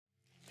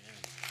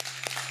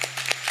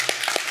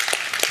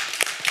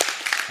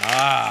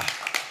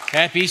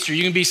Happy Easter.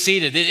 You can be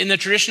seated. In the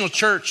traditional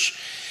church,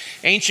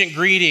 ancient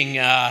greeting,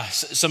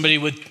 somebody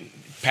would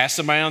pass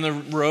somebody on the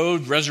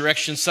road,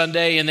 Resurrection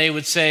Sunday, and they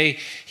would say,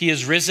 "He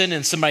is risen,"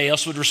 and somebody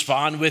else would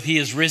respond with, "He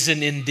is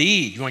risen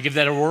indeed." You want to give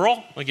that a whirl?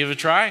 Want to give it a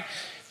try?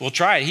 We'll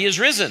try it. He is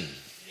risen.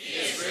 He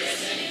is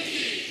risen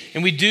indeed.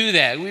 And we do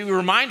that. We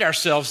remind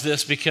ourselves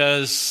this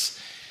because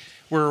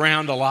we're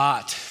around a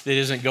lot that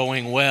isn't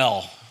going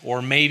well,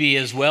 or maybe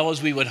as well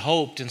as we would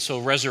hoped, and so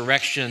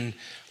resurrection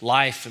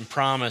life and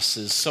promise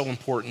is so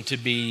important to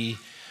be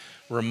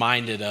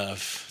reminded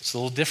of. It's a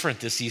little different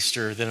this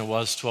Easter than it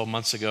was 12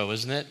 months ago,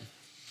 isn't it?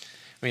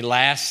 I mean,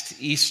 last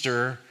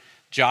Easter,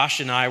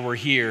 Josh and I were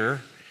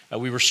here.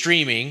 We were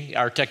streaming.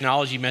 Our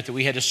technology meant that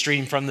we had to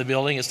stream from the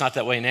building. It's not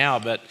that way now,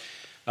 but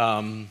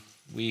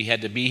we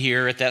had to be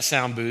here at that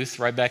sound booth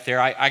right back there.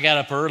 I got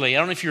up early. I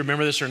don't know if you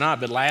remember this or not,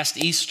 but last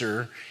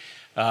Easter,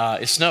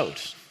 it snowed,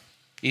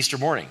 Easter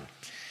morning.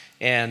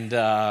 And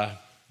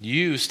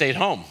you stayed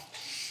home,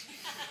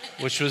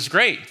 which was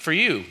great for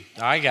you.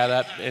 I got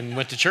up and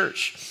went to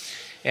church.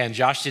 And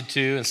Josh did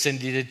too, and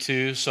Cindy did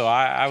too. So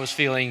I was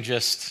feeling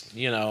just,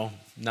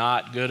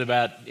 not good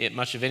about it,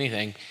 much of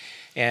anything.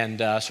 And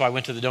so I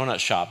went to the donut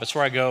shop. That's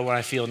where I go when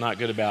I feel not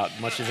good about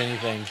much of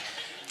anything.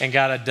 And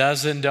got a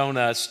dozen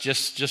donuts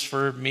just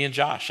for me and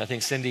Josh. I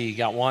think Cindy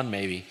got one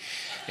maybe.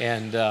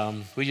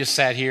 And we just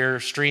sat here,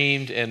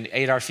 streamed, and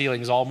ate our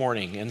feelings all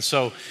morning. And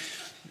so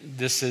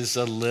this is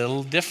a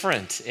little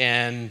different.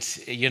 And,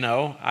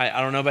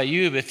 I don't know about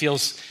you, but it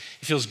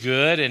feels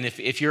good. And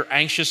if you're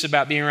anxious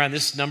about being around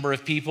this number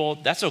of people,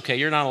 that's okay.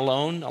 You're not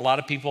alone. A lot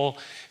of people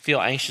feel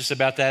anxious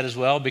about that as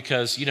well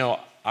because,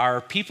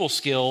 our people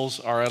skills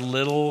are a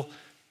little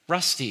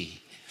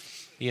rusty,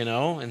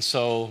 and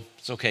so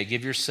it's okay.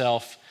 Give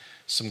yourself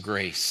some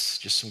grace,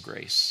 just some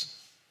grace.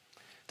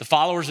 The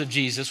followers of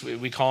Jesus,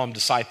 we call them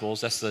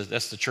disciples. That's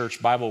the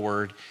church Bible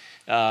word.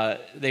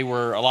 They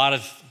were a lot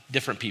of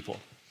different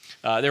people.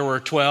 There were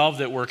 12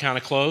 that were kind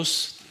of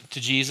close to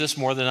Jesus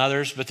more than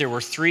others, but there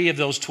were 3 of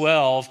those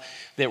 12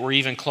 that were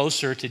even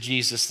closer to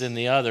Jesus than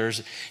the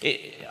others.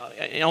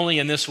 Only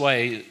in this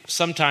way,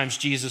 sometimes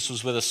Jesus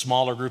was with a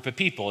smaller group of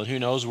people, and who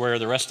knows where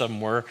the rest of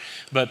them were,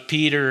 but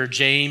Peter,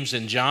 James,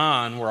 and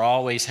John were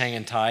always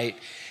hanging tight.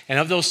 And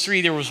of those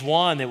 3, there was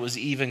one that was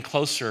even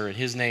closer, and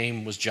his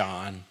name was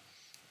John,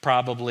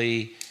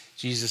 probably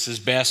Jesus'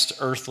 best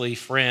earthly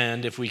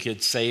friend, if we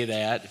could say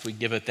that, if we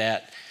give it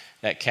that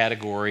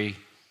category.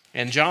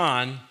 And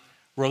John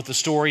wrote the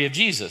story of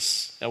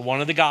Jesus,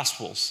 one of the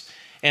Gospels.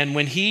 And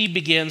when he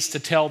begins to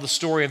tell the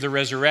story of the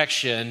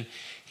resurrection,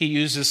 he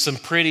uses some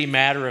pretty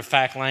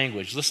matter-of-fact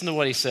language. Listen to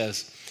what he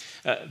says.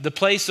 The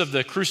place of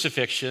the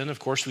crucifixion, of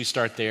course we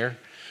start there,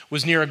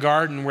 was near a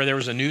garden where there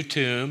was a new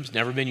tomb, it's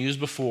never been used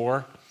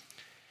before.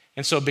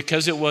 And so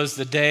because it was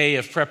the day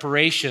of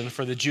preparation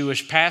for the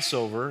Jewish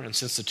Passover, and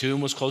since the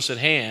tomb was close at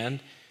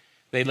hand,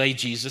 they laid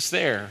Jesus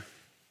there.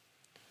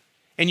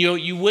 And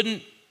you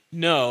wouldn't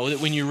know that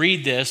when you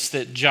read this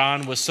that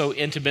John was so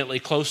intimately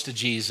close to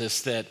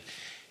Jesus that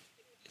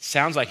it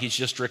sounds like he's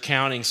just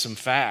recounting some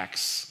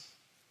facts.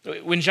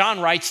 When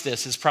John writes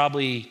this, it's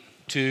probably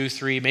 2,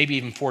 3, maybe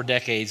even 4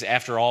 decades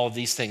after all of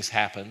these things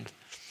happened.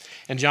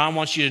 And John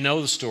wants you to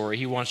know the story.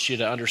 He wants you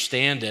to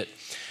understand it.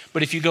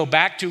 But if you go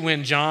back to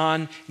when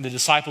John and the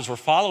disciples were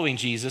following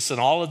Jesus and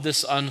all of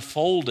this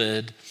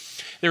unfolded,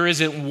 there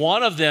isn't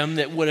one of them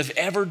that would have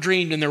ever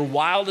dreamed in their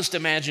wildest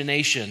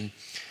imagination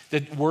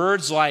that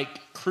words like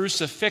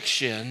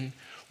crucifixion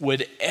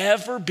would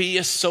ever be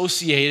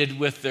associated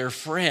with their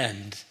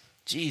friend,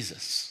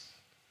 Jesus.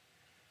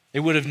 They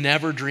would have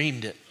never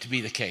dreamed it to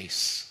be the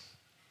case.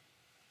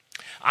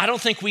 I don't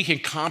think we can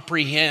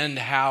comprehend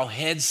how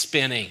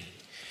head-spinning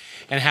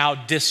and how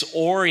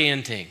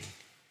disorienting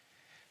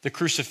the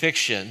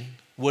crucifixion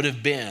would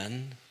have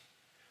been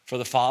for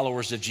the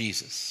followers of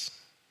Jesus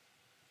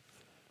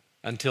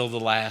until the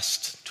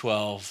last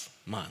 12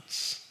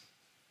 months.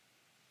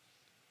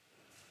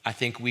 I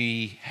think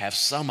we have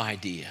some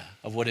idea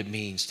of what it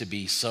means to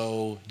be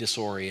so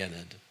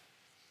disoriented.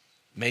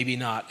 Maybe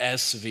not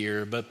as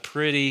severe, but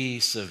pretty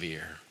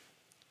severe.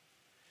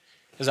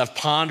 As I've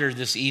pondered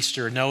this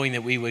Easter, knowing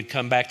that we would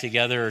come back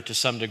together to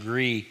some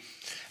degree,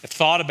 I've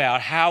thought about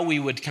how we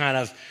would kind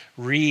of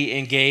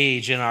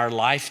re-engage in our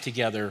life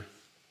together.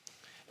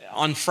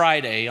 On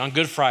Friday, on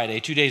Good Friday,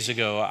 2 days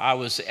ago, I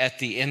was at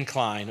the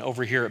Incline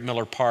over here at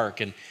Miller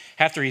Park, and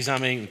half the reason I'm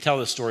going to even tell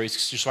this story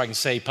is just so I can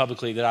say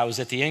publicly that I was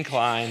at the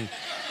Incline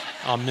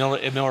at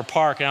Miller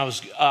Park, and I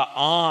was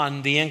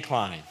on the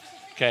Incline.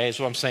 Okay, that's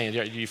what I'm saying.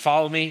 Do you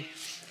follow me?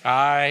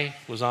 I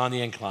was on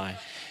the Incline.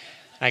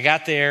 I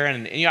got there,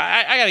 and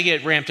I got to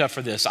get ramped up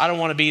for this. I don't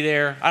want to be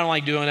there. I don't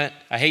like doing it.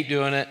 I hate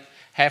doing it.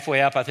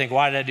 Halfway up, I think,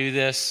 why did I do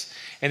this?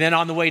 And then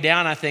on the way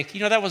down, I think,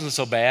 that wasn't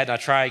so bad. And I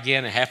try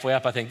again, and halfway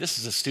up, I think, this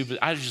is a stupid,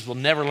 I just will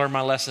never learn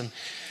my lesson.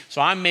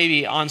 So I'm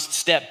maybe on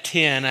step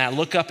 10, and I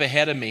look up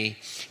ahead of me,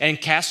 and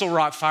Castle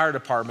Rock Fire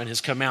Department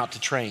has come out to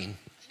train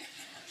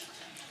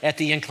at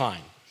the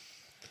Incline.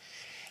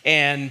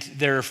 And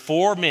there are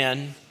 4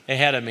 men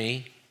ahead of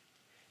me,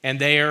 and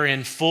they are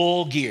in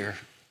full gear.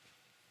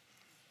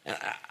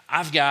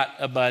 I've got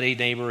a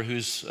neighbor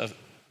who's a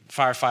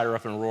firefighter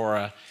up in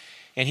Aurora,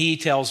 and he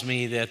tells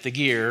me that the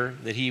gear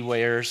that he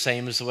wears,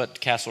 same as what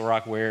Castle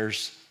Rock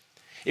wears,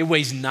 it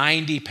weighs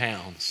 90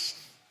 pounds.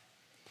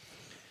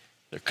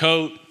 Their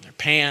coat, their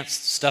pants,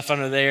 stuff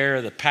under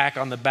there, the pack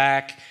on the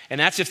back, and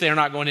that's if they're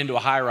not going into a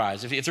high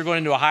rise. If they're going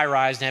into a high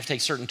rise and have to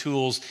take certain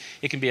tools,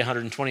 it can be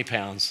 120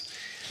 pounds.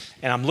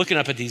 And I'm looking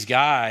up at these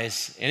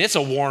guys, and it's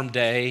a warm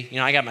day. You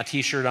know, I got my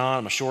t-shirt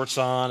on, my shorts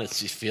on. It's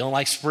just feeling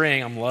like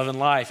spring. I'm loving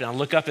life. And I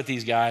look up at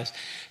these guys,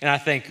 and I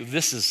think,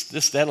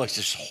 that looks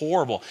just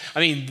horrible.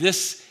 I mean,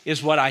 this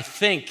is what I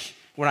think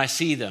when I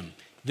see them.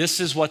 This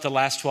is what the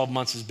last 12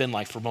 months has been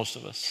like for most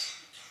of us.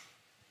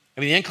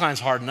 I mean, the incline's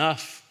hard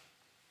enough.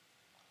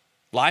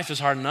 Life is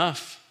hard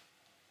enough.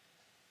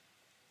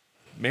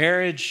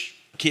 Marriage,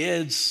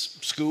 kids,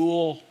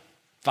 school,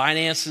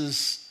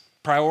 finances,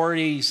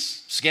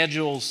 priorities,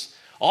 schedules,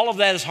 all of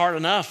that is hard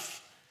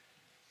enough.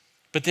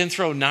 But then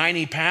throw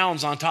 90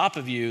 pounds on top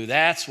of you.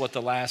 That's what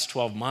the last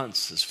 12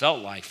 months has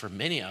felt like for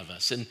many of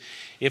us. And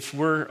if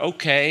we're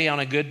okay on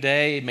a good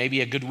day,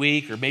 maybe a good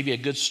week, or maybe a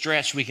good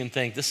stretch, we can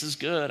think, this is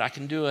good, I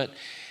can do it.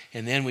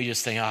 And then we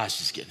just think, it's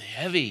just getting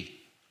heavy.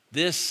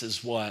 This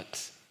is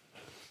what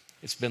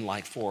it's been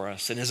like for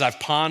us. And as I've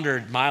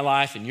pondered my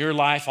life and your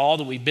life, all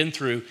that we've been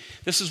through,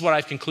 this is what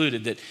I've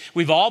concluded, that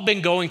we've all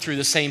been going through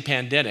the same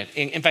pandemic.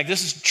 In fact,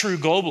 this is true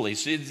globally.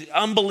 It's an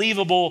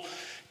unbelievable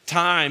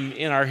time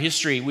in our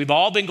history. We've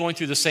all been going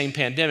through the same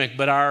pandemic,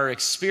 but our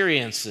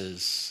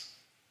experiences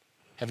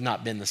have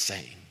not been the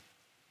same.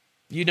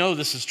 You know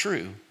this is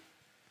true.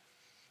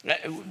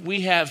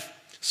 We have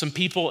some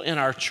people in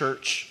our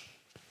church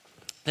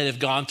that have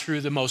gone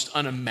through the most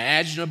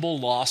unimaginable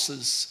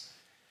losses,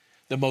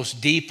 the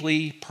most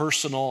deeply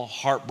personal,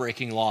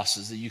 heartbreaking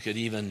losses that you could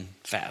even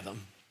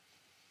fathom.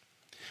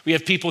 We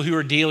have people who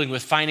are dealing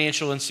with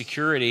financial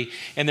insecurity,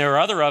 and there are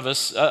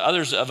others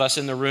of us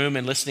in the room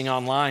and listening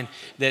online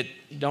that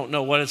don't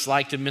know what it's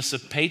like to miss a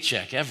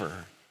paycheck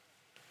ever.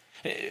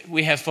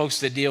 We have folks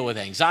that deal with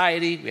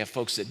anxiety. We have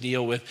folks that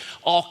deal with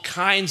all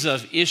kinds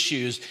of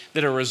issues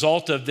that are a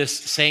result of this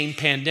same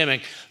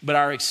pandemic, but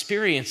our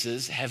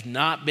experiences have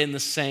not been the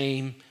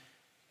same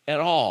at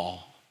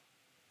all.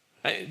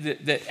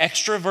 The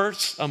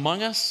extroverts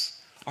among us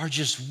are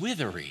just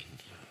withering.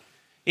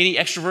 Any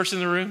extroverts in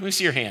the room? Let me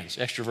see your hands.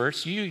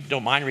 Extroverts, you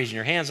don't mind raising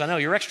your hands. I know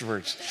you're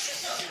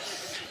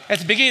extroverts. At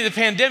the beginning of the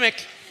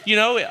pandemic,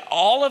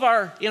 all of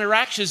our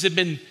interactions have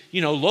been,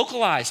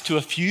 localized to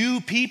a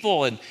few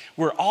people, and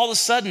we're all of a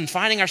sudden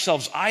finding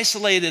ourselves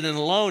isolated and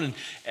alone. And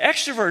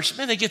extroverts,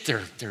 man, they get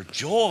their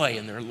joy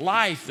and their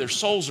life. Their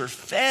souls are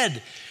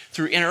fed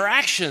through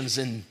interactions,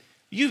 and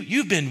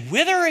you've been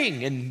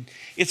withering, and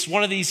it's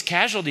one of these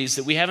casualties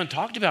that we haven't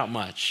talked about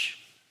much.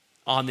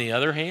 On the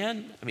other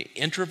hand,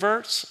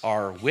 introverts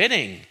are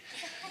winning.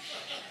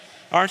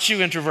 Aren't you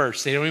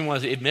introverts? They don't even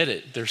want to admit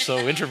it. They're so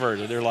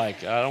introverted. They're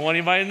like, I don't want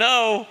anybody to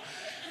know.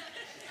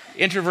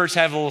 Introverts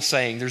have a little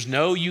saying, there's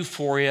no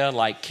euphoria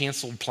like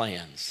canceled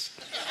plans.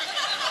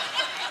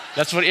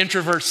 That's what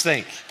introverts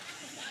think.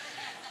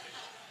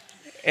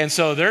 And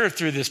so they're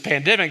through this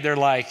pandemic, they're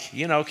like,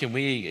 can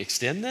we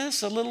extend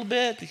this a little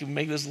bit? Can we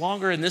make this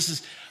longer? And this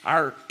is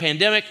our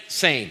pandemic,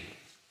 same.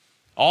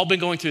 All been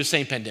going through the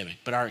same pandemic,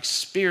 but our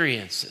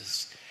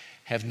experiences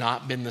have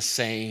not been the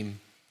same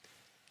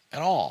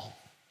at all.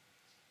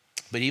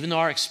 But even though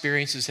our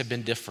experiences have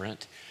been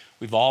different,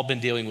 we've all been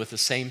dealing with the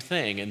same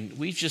thing. And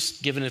we've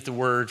just given it the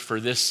word for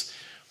this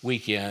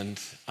weekend,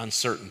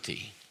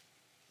 uncertainty.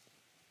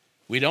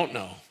 We don't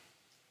know.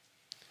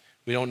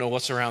 We don't know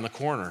what's around the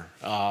corner.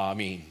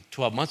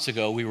 12 months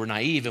ago, we were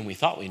naive and we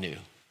thought we knew.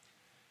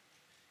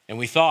 And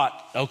we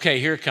thought,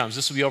 okay, here it comes.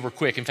 This will be over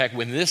quick. In fact,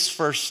 when this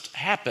first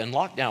happened,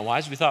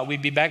 lockdown-wise, we thought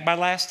we'd be back by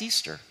last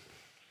Easter.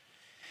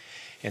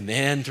 And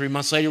then 3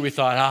 months later, we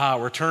thought,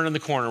 we're turning the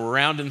corner. We're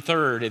rounding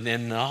third. And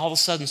then all of a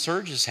sudden,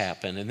 surges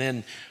happen. And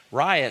then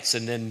riots.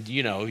 And then,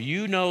 you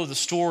know the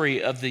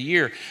story of the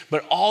year.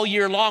 But all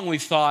year long,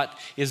 we've thought,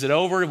 is it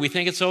over? We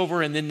think it's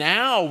over. And then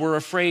now we're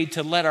afraid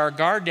to let our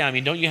guard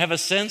down. Don't you have a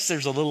sense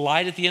there's a little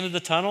light at the end of the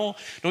tunnel?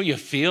 Don't you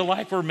feel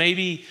like we're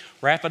maybe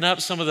wrapping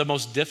up some of the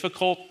most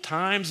difficult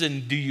times?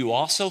 And do you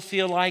also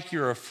feel like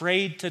you're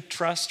afraid to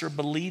trust or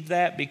believe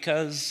that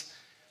because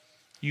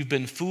you've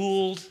been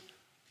fooled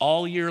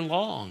all year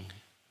long?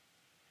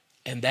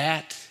 And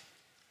that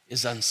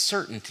is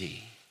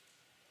uncertainty.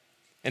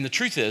 And the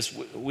truth is,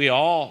 we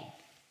all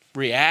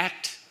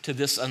react to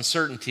this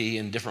uncertainty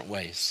in different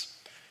ways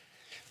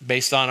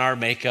based on our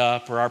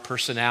makeup or our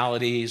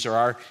personalities or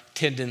our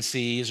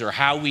tendencies or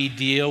how we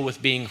deal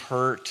with being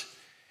hurt.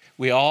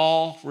 We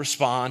all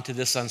respond to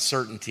this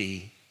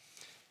uncertainty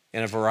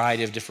in a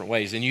variety of different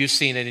ways. And you've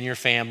seen it in your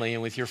family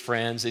and with your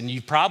friends, and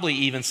you've probably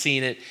even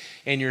seen it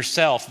in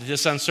yourself.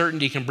 This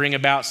uncertainty can bring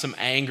about some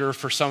anger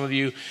for some of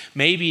you.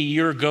 Maybe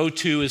your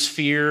go-to is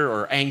fear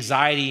or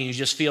anxiety, and you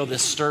just feel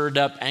this stirred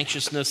up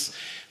anxiousness,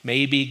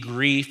 maybe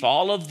grief.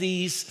 All of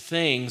these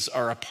things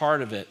are a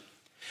part of it.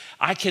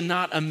 I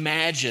cannot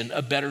imagine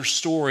a better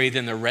story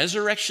than the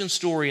resurrection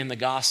story in the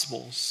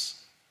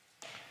Gospels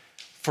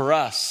for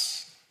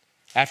us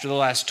after the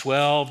last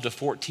 12 to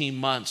 14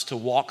 months to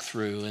walk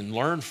through and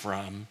learn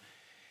from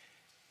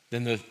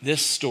than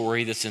this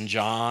story that's in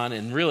John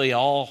and really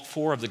all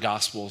four of the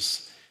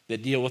Gospels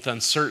that deal with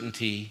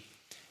uncertainty.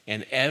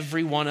 And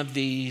every one of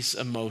these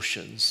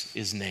emotions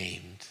is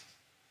named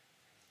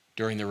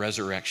during the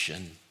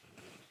resurrection.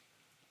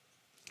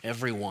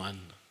 Every one.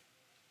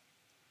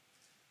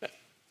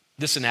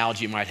 This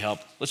analogy might help.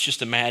 Let's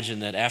just imagine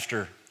that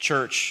after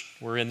church,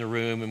 we're in the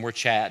room and we're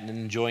chatting and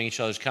enjoying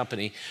each other's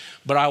company,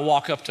 but I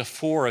walk up to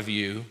four of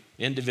you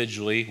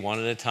individually, one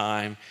at a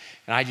time,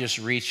 and I just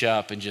reach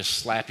up and just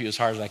slap you as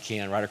hard as I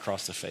can right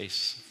across the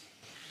face.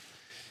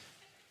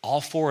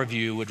 All four of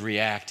you would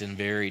react in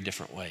very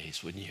different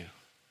ways, wouldn't you?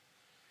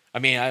 I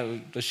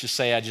mean, let's just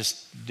say I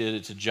just did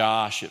it to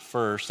Josh at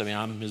first. I mean,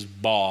 I'm his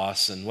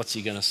boss, and what's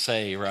he going to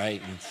say,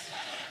 right? And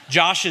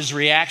Josh's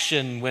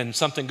reaction when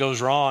something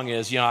goes wrong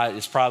is,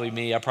 it's probably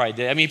me. I probably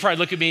did. I mean, he'd probably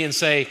look at me and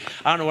say,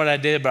 I don't know what I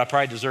did, but I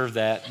probably deserved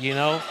that,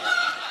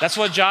 That's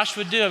what Josh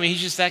would do. I mean,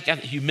 he's just that kind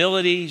of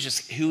humility,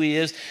 just who he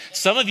is.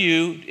 Some of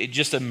you,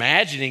 just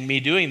imagining me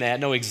doing that,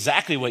 know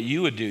exactly what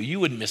you would do. You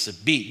wouldn't miss a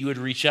beat. You would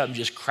reach up and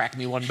just crack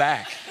me one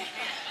back.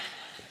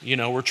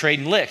 We're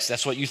trading licks.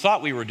 That's what you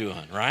thought we were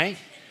doing, right?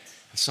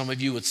 And some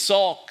of you would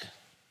sulk,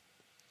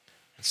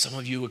 and some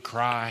of you would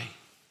cry.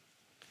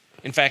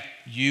 In fact,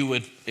 you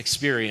would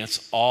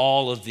experience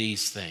all of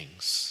these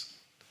things,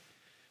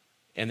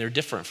 and they're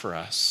different for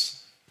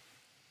us.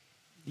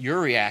 Your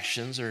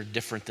reactions are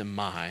different than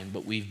mine,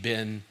 but we've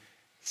been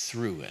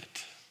through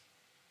it.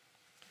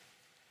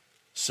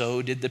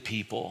 So did the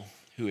people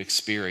who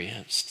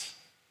experienced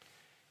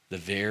the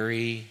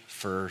very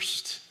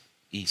first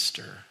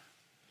Easter.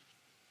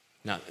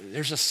 Now,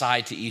 there's a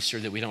side to Easter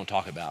that we don't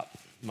talk about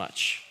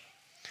much.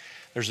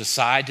 There's a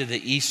side to the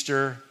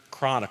Easter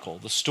chronicle,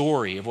 the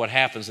story of what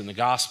happens in the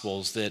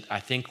Gospels that I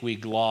think we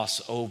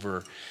gloss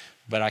over,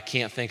 but I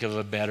can't think of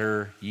a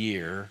better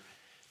year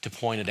to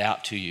point it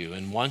out to you.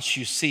 And once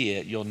you see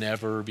it, you'll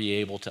never be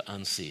able to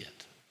unsee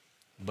it.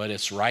 But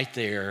it's right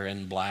there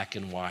in black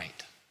and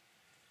white.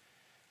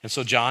 And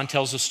so John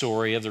tells the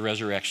story of the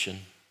resurrection.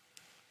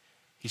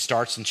 He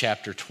starts in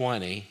chapter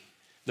 20.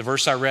 The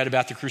verse I read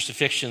about the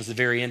crucifixion is the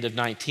very end of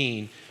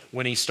 19.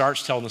 When he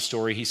starts telling the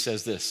story, he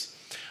says this: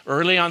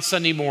 early on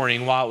Sunday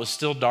morning, while it was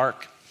still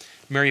dark,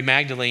 Mary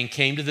Magdalene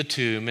came to the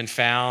tomb and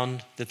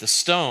found that the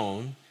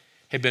stone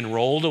had been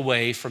rolled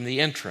away from the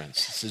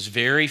entrance. This is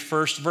very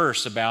first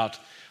verse about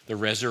the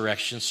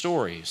resurrection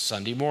story,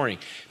 Sunday morning.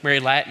 Mary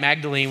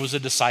Magdalene was a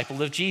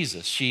disciple of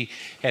Jesus. She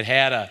had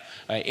had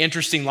an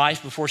interesting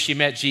life before she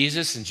met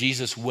Jesus, and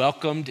Jesus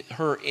welcomed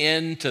her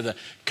into the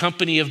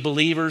company of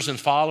believers and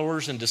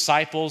followers and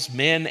disciples,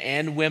 men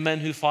and women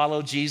who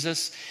followed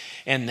Jesus.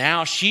 And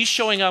now she's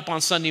showing up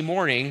on Sunday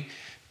morning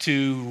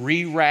to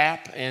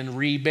rewrap and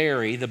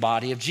rebury the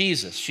body of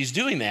Jesus. She's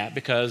doing that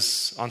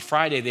because on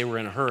Friday they were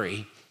in a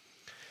hurry.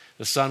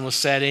 The sun was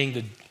setting,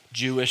 the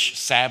Jewish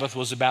Sabbath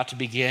was about to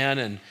begin,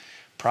 and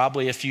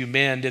probably a few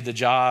men did the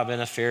job in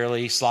a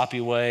fairly sloppy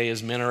way,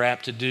 as men are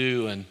apt to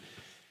do. And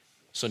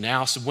so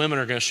now some women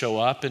are going to show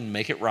up and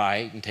make it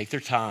right and take their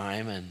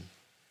time, and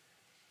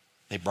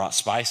they brought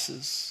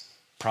spices,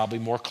 probably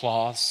more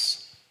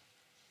cloths.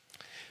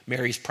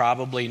 Mary's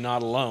probably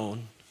not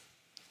alone,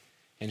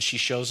 and she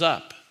shows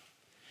up.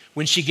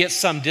 When she gets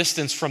some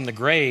distance from the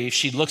grave,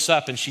 she looks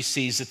up and she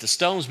sees that the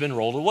stone's been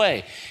rolled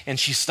away, and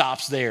she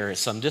stops there at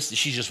some distance.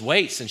 She just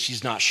waits, and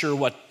she's not sure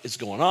what is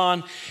going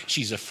on.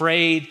 She's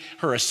afraid.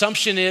 Her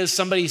assumption is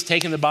somebody's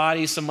taken the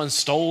body, someone's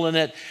stolen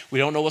it. We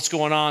don't know what's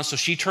going on, so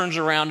she turns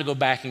around to go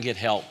back and get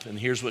help, and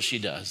here's what she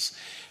does.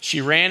 She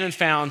ran and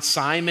found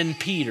Simon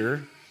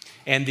Peter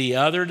and the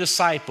other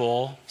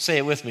disciple, say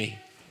it with me,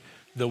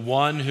 the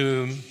one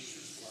whom,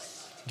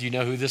 do you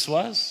know who this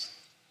was?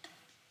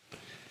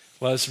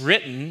 Well, it's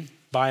written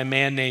by a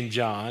man named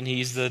John.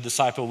 He's the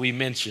disciple we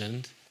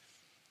mentioned.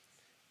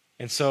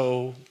 And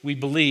so we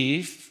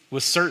believe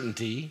with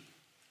certainty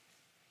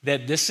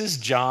that this is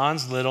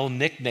John's little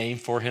nickname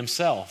for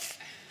himself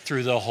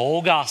through the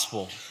whole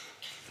gospel,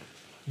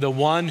 the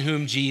one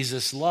whom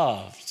Jesus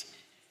loved.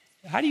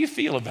 How do you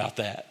feel about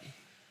that?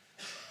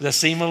 Does that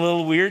seem a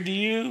little weird to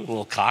you? A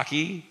little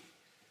cocky?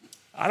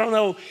 I don't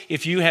know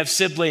if you have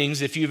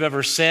siblings, if you've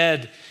ever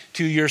said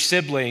to your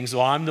siblings,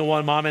 well, I'm the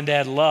one mom and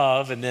dad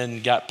love, and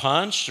then got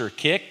punched or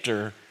kicked,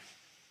 or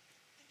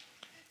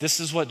this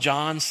is what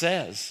John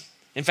says.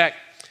 In fact,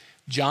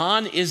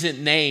 John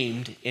isn't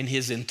named in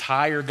his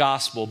entire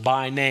gospel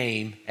by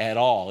name at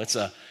all. It's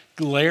a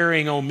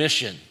glaring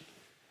omission,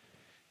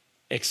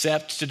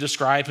 except to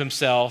describe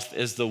himself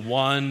as the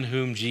one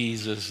whom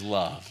Jesus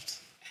loved.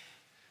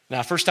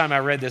 Now, first time I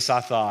read this,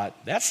 I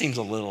thought, that seems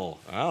a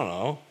little, I don't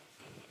know.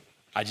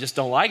 I just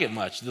don't like it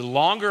much. The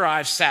longer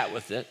I've sat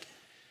with it,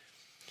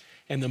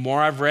 and the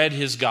more I've read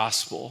his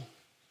gospel,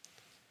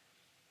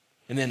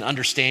 and then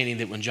understanding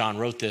that when John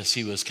wrote this,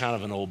 he was kind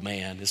of an old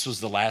man. This was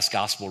the last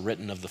gospel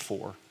written of the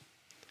four.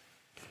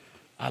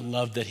 I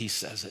love that he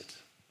says it.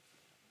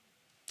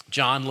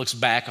 John looks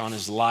back on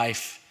his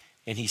life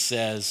and he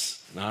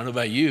says, I don't know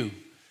about you,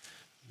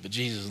 But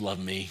Jesus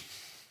loved me.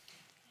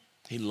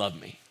 He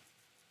loved me.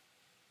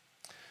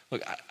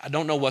 Look, I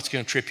don't know what's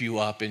going to trip you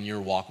up in your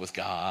walk with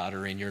God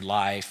or in your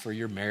life or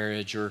your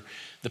marriage or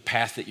the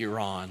path that you're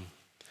on,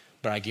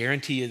 but I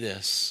guarantee you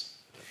this,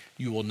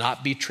 you will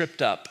not be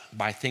tripped up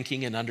by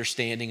thinking and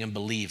understanding and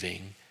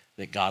believing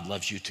that God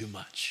loves you too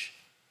much.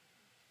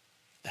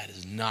 That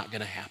is not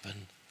going to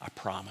happen, I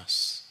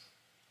promise.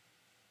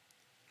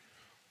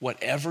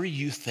 Whatever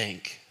you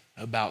think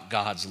about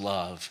God's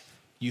love,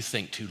 you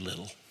think too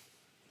little.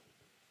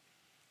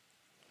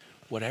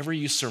 Whatever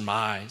you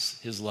surmise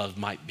his love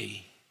might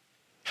be,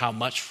 how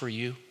much for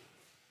you,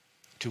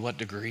 to what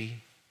degree,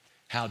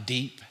 how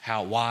deep,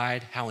 how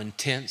wide, how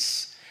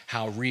intense,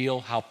 how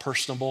real, how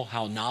personable,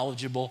 how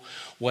knowledgeable,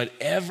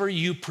 whatever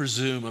you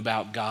presume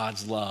about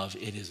God's love,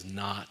 it is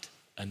not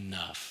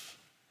enough.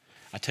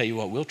 I tell you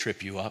what will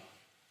trip you up,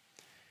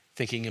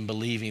 thinking and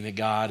believing that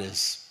God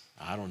is,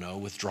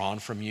 withdrawn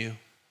from you,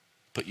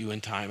 put you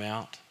in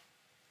timeout,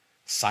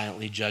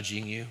 silently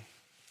judging you.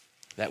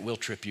 That will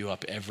trip you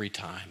up every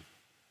time.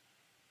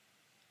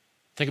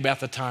 Think about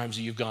the times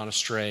that you've gone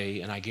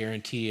astray, and I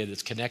guarantee you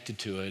that's connected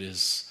to it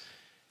is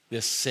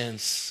this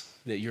sense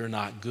that you're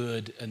not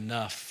good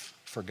enough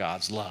for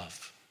God's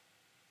love.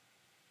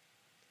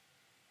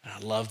 And I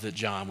love that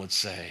John would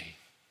say,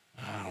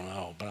 I don't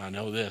know, but I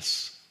know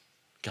this,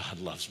 God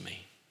loves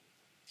me.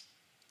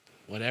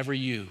 Whatever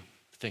you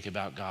think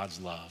about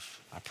God's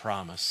love, I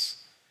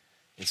promise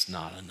it's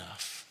not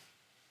enough.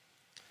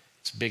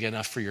 It's big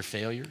enough for your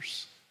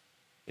failures.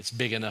 It's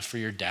big enough for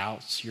your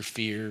doubts, your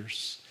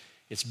fears.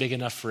 It's big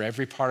enough for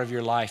every part of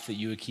your life that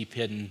you would keep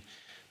hidden,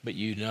 but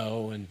you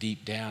know and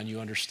deep down you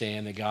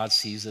understand that God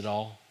sees it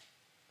all.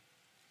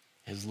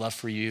 His love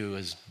for you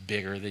is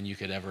bigger than you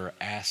could ever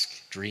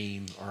ask,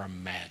 dream, or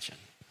imagine.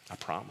 I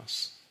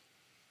promise.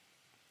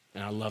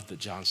 And I love that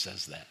John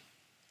says that.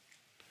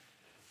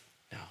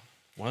 Now,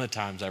 one of the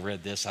times I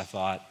read this, I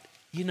thought,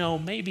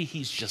 maybe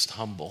he's just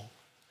humble.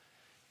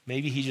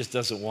 Maybe he just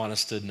doesn't want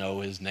us to know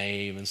his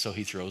name, and so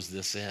he throws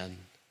this in.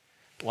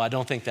 Well, I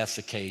don't think that's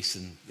the case,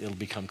 and it'll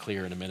become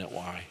clear in a minute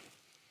why.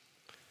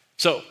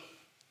 So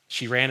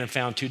she ran and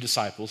found 2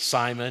 disciples,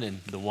 Simon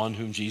and the one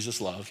whom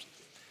Jesus loved.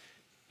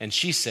 And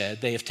she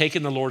said, they have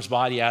taken the Lord's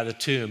body out of the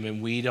tomb,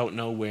 and we don't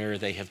know where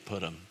they have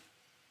put him.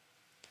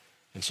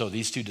 And so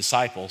these 2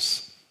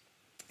 disciples,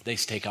 they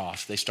take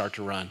off. They start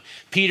to run.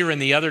 Peter and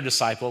the other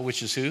disciple,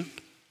 which is who?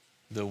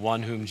 The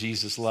one whom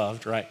Jesus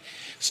loved, right?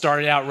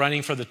 Started out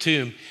running for the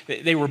tomb.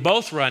 They were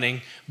both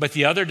running, but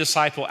the other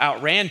disciple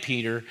outran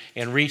Peter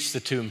and reached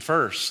the tomb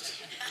first.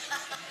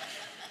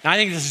 Now, I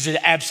think this is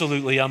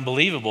absolutely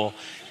unbelievable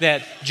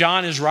that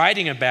John is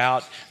writing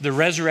about the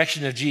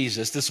resurrection of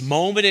Jesus, this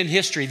moment in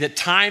history that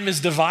time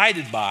is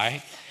divided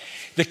by,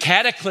 the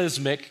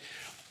cataclysmic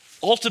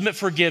ultimate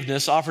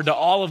forgiveness offered to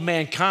all of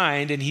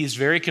mankind, and he's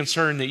very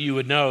concerned that you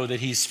would know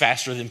that he's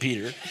faster than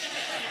Peter.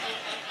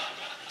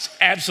 It's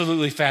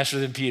absolutely faster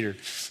than Peter.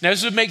 Now,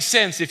 this would make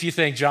sense if you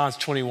think John's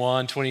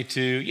 21,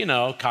 22,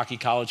 cocky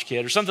college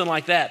kid or something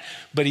like that,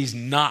 but he's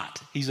not.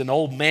 He's an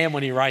old man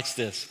when he writes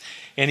this.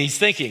 And he's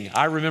thinking,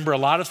 I remember a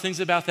lot of things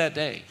about that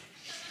day.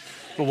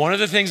 But one of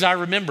the things I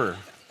remember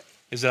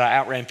is that I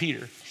outran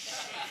Peter.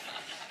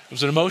 It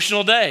was an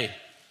emotional day,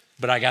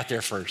 but I got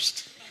there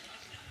first.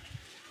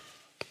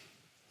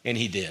 And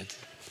he did.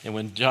 And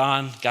when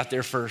John got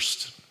there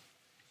first,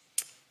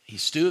 he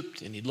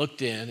stooped and he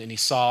looked in and he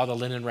saw the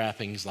linen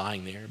wrappings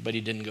lying there, but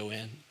he didn't go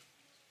in.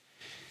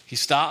 He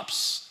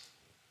stops,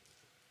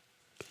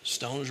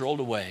 stones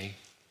rolled away,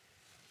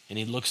 and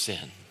he looks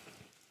in.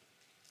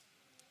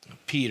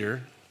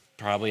 Peter,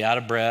 probably out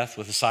of breath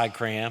with a side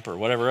cramp or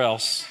whatever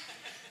else,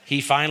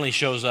 he finally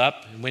shows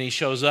up. And when he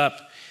shows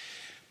up,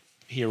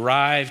 he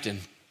arrived and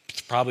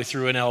probably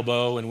threw an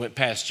elbow and went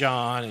past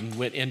John and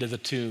went into the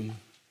tomb.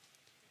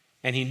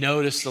 And he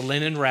noticed the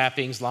linen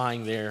wrappings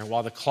lying there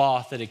while the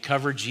cloth that had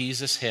covered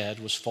Jesus' head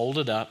was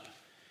folded up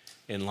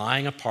and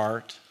lying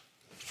apart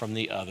from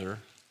the other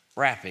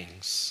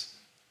wrappings.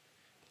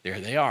 There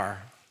they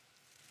are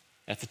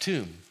at the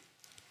tomb.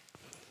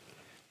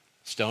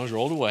 Stones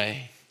rolled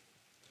away.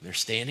 They're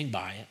standing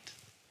by it.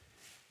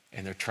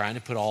 And they're trying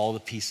to put all the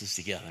pieces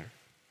together.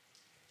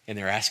 And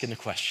they're asking the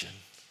question.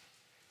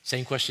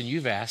 Same question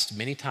you've asked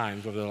many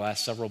times over the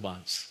last several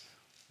months.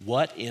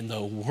 What in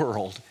the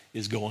world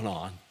is going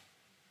on?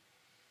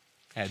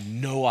 I had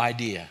no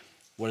idea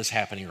what is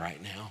happening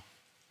right now.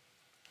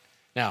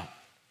 Now,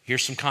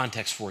 here's some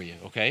context for you,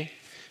 okay?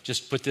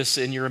 Just put this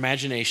in your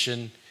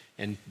imagination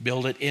and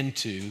build it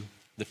into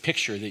the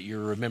picture that you're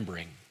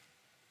remembering.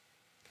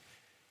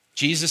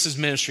 Jesus'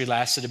 ministry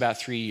lasted about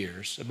 3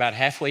 years. About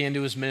halfway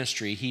into his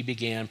ministry, he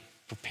began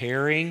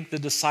preparing the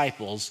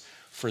disciples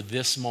for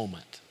this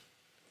moment.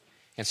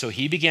 And so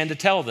he began to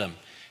tell them,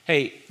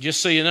 hey,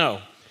 just so you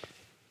know,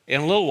 in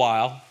a little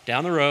while,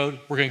 down the road,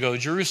 we're going to go to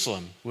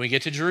Jerusalem. When we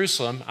get to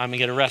Jerusalem, I'm going to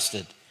get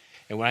arrested.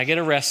 And when I get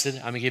arrested,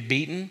 I'm going to get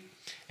beaten,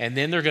 and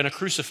then they're going to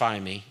crucify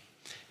me.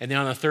 And then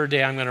on the 3rd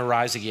day, I'm going to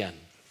rise again.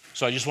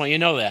 So I just want you to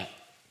know that.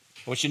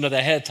 I want you to know that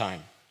ahead of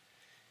time.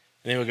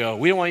 And they would go,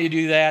 we don't want you to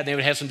do that. And they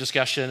would have some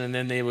discussion, and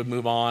then they would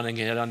move on and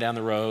get on down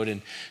the road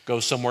and go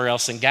somewhere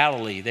else in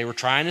Galilee. They were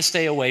trying to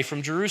stay away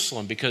from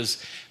Jerusalem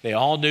because they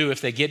all knew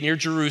if they get near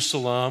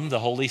Jerusalem, the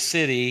holy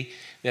city,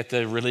 that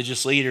the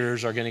religious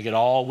leaders are going to get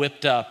all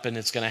whipped up and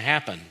it's going to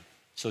happen.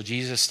 So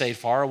Jesus stayed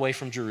far away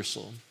from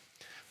Jerusalem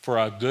for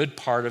a good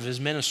part of his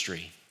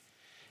ministry.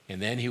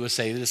 And then he would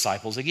say to the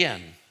disciples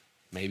again,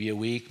 maybe a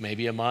week,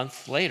 maybe a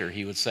month later,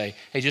 he would say,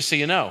 hey, just so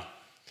you know,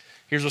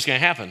 here's what's going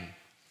to happen.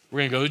 We're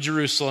going to go to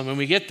Jerusalem. When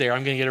we get there,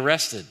 I'm going to get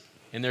arrested,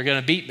 and they're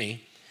going to beat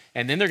me,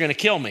 and then they're going to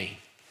kill me.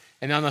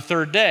 And on the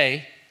third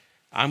day,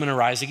 I'm going to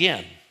rise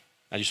again.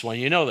 I just want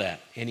you to know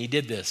that. And he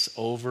did this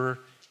over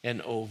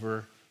and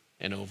over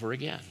and over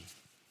again.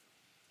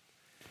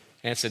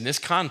 And it's in this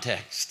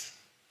context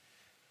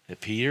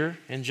that Peter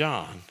and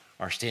John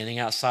are standing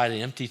outside an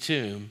empty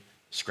tomb,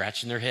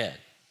 scratching their head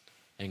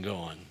and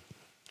going,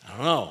 I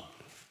don't know,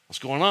 what's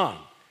going on?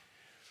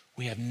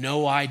 We have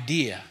no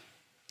idea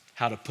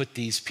how to put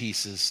these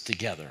pieces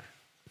together.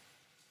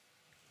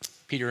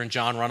 Peter and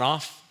John run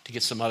off to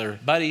get some other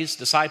buddies,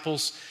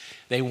 disciples.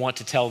 They want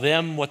to tell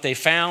them what they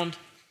found.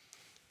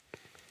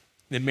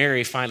 Then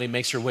Mary finally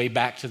makes her way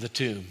back to the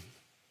tomb.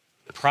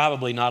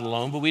 Probably not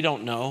alone, but we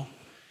don't know.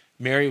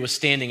 Mary was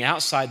standing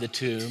outside the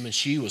tomb and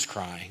she was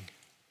crying.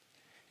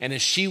 And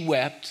as she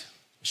wept,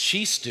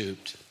 she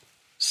stooped,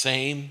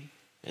 same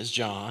as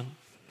John,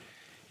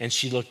 and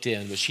she looked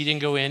in, but she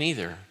didn't go in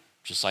either,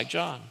 just like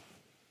John.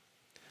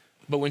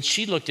 But when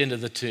she looked into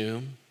the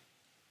tomb,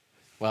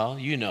 well,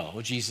 you know,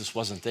 Jesus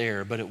wasn't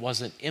there, but it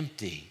wasn't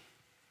empty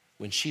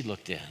when she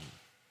looked in.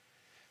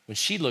 When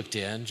she looked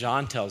in,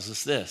 John tells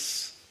us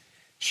this.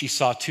 She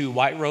saw two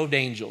white-robed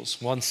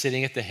angels, one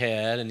sitting at the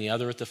head and the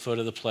other at the foot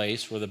of the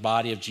place where the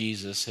body of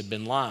Jesus had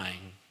been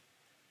lying.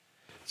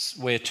 It's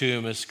the way a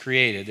tomb is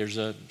created. There's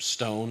a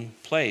stone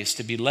place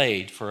to be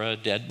laid for a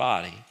dead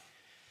body,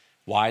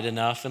 wide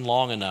enough and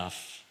long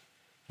enough.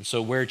 And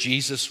so where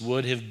Jesus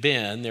would have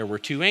been, there were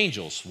two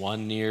angels,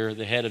 one near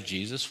the head of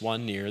Jesus,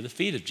 one near the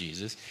feet of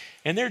Jesus.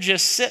 And they're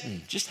just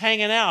sitting, just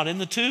hanging out in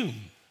the tomb.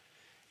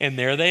 And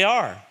there they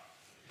are.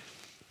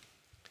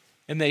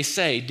 And they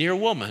say, dear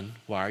woman,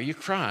 why are you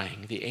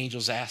crying? The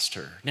angels asked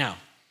her. Now,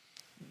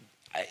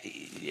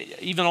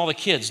 even all the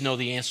kids know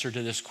the answer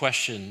to this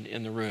question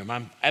in the room.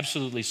 I'm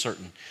absolutely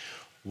certain.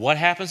 What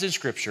happens in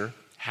Scripture?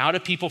 How do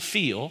people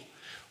feel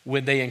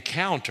when they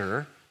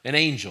encounter an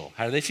angel?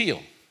 How do they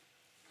feel?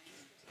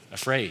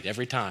 Afraid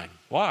every time.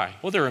 Why?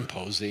 Well, they're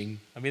imposing.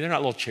 I mean, they're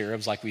not little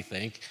cherubs like we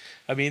think.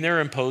 I mean,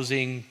 they're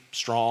imposing,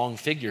 strong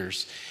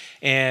figures.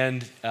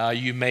 And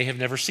you may have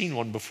never seen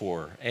one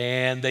before.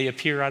 And they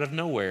appear out of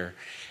nowhere.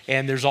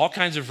 And there's all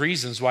kinds of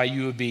reasons why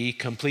you would be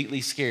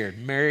completely scared.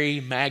 Mary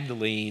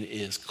Magdalene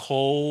is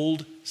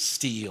cold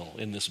steel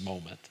in this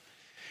moment.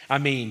 I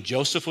mean,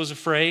 Joseph was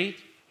afraid.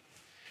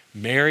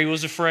 Mary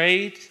was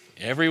afraid.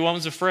 Everyone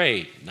was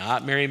afraid.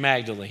 Not Mary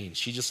Magdalene.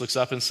 She just looks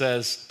up and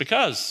says,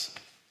 because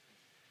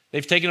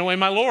they've taken away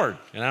my Lord,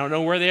 and I don't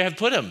know where they have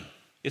put him.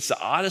 It's the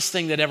oddest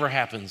thing that ever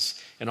happens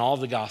in all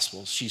of the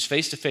Gospels. She's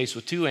face to face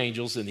with two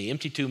angels in the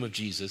empty tomb of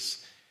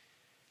Jesus,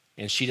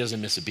 and she doesn't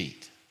miss a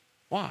beat.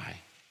 Why?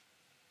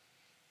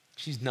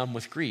 She's numb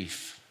with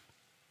grief.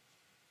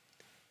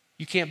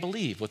 You can't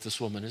believe what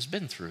this woman has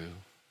been through.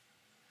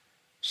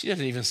 She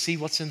doesn't even see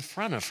what's in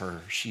front of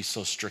her. She's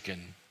so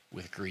stricken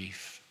with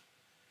grief.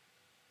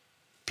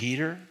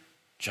 Peter,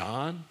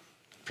 John,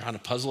 trying to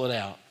puzzle it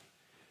out.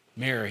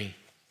 Mary,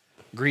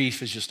 grief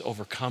has just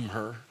overcome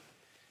her.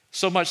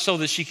 So much so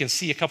that she can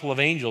see a couple of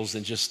angels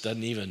and just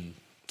doesn't even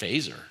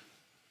faze her.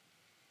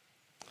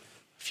 A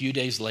few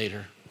days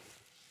later,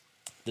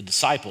 the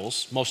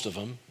disciples, most of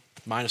them,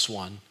 minus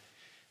one,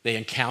 they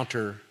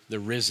encounter the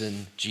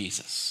risen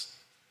Jesus.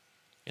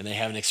 And they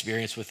have an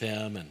experience with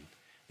him, and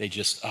they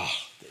just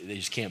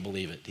can't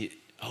believe it.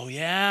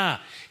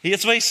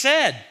 That's what he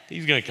said.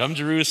 He's going to come to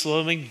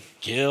Jerusalem and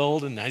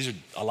killed, and he's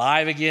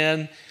alive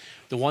again.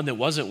 The one that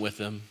wasn't with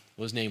him,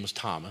 his name was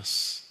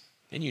Thomas.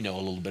 And you know a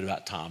little bit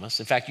about Thomas.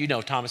 In fact, you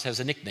know Thomas has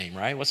a nickname,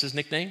 right? What's his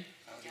nickname?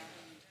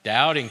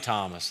 Doubting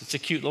Thomas. It's a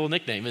cute little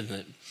nickname, isn't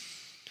it?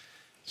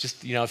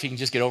 Just, if he can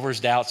just get over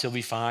his doubts, he'll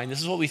be fine.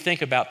 This is what we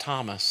think about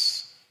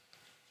Thomas.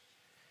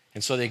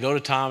 And so they go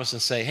to Thomas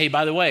and say, hey,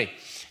 by the way,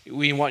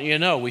 we want you to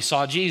know, we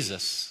saw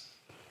Jesus.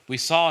 We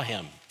saw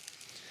him.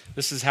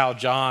 This is how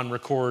John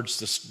records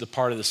the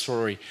part of the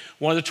story.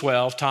 One of the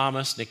 12,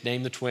 Thomas,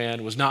 nicknamed the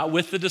twin, was not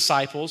with the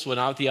disciples, was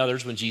not with the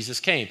others when Jesus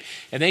came.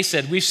 And they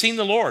said, we've seen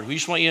the Lord. We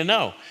just want you to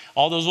know.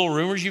 All those little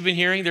rumors you've been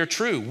hearing, they're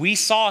true. We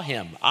saw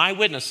him,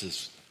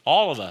 eyewitnesses,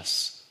 all of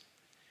us.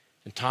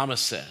 And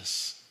Thomas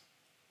says,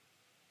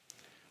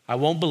 I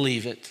won't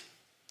believe it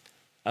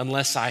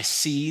unless I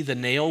see the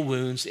nail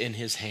wounds in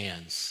his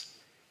hands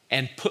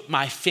and put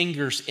my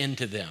fingers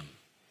into them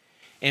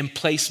and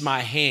place my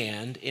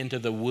hand into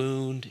the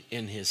wound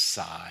in his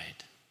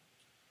side.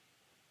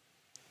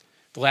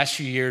 The last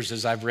few years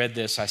as I've read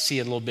this, I see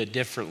it a little bit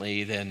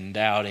differently than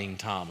doubting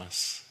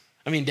Thomas.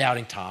 I mean,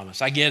 doubting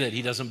Thomas. I get it.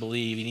 He doesn't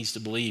believe. He needs to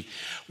believe.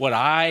 What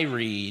I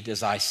read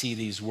as I see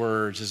these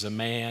words is a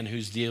man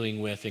who's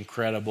dealing with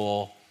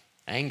incredible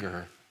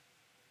anger.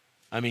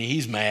 I mean,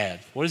 he's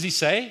mad. What does he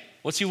say?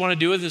 What's he want to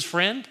do with his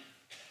friend?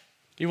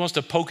 He wants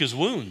to poke his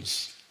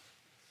wounds.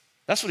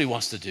 That's what he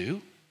wants to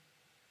do.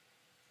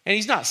 And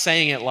he's not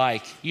saying it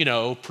like,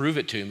 prove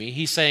it to me.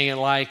 He's saying it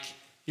like,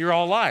 you're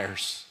all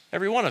liars,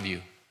 every one of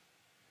you.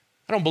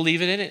 I don't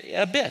believe it in it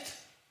a bit.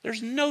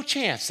 There's no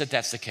chance that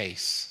that's the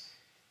case.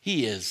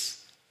 He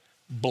is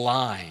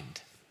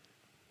blind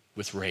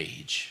with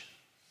rage.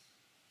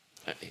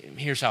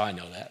 Here's how I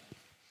know that.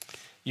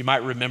 You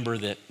might remember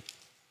that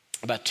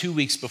about 2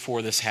 weeks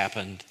before this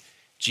happened,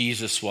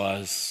 Jesus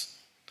was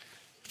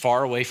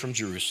far away from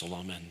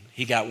Jerusalem, and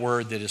he got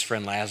word that his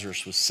friend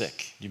Lazarus was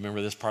sick. Do you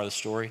remember this part of the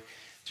story?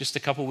 Just a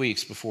couple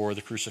weeks before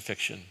the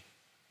crucifixion.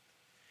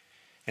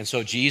 And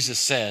so Jesus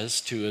says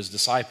to his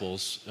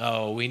disciples,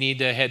 we need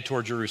to head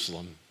toward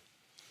Jerusalem.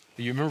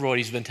 You remember what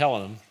he's been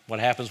telling them,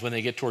 what happens when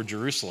they get toward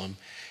Jerusalem.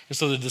 And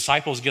so the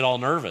disciples get all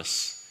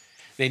nervous.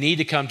 They need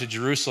to come to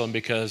Jerusalem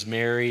because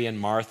Mary and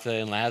Martha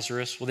and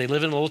Lazarus, they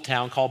live in a little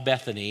town called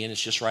Bethany, and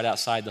it's just right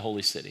outside the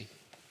holy city.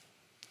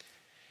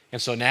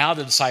 And so now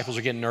the disciples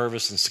are getting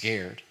nervous and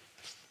scared.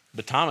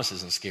 But Thomas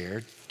isn't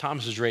scared.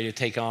 Thomas is ready to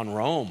take on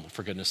Rome,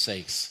 for goodness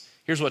sakes.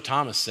 Here's what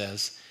Thomas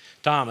says.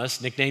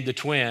 Thomas, nicknamed the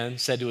twin,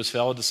 said to his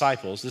fellow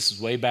disciples, this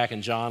is way back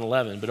in John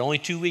 11, but only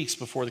 2 weeks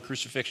before the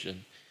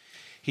crucifixion.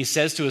 He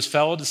says to his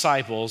fellow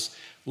disciples,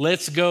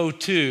 let's go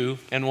to,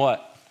 and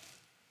what?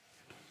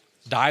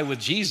 Die with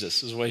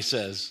Jesus, is what he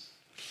says.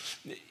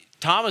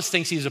 Thomas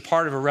thinks he's a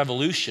part of a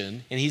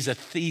revolution, and he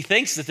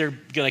thinks that they're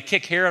going to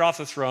kick Herod off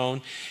the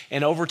throne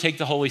and overtake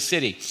the holy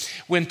city.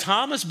 When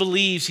Thomas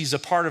believes he's a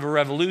part of a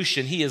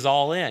revolution, he is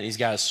all in. He's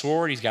got his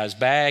sword, he's got his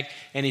bag,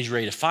 and he's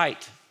ready to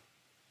fight.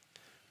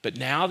 But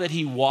now that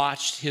he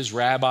watched his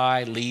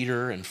rabbi,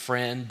 leader, and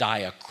friend die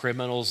a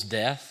criminal's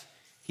death,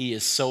 he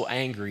is so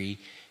angry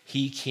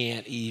he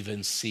can't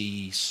even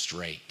see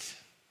straight.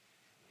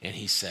 And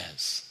he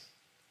says,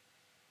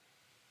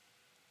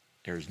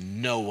 there's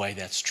no way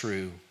that's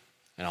true.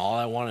 And all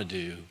I want to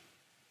do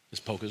is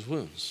poke his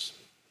wounds.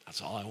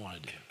 That's all I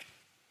want to do.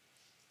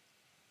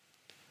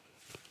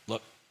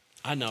 Look,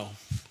 I know,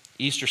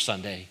 Easter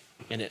Sunday,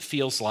 and it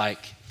feels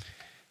like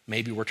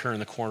maybe we're turning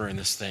the corner in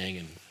this thing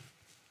and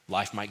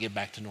life might get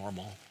back to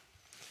normal.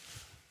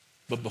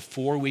 But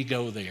before we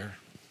go there,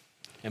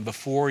 and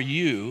before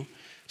you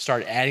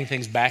start adding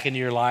things back into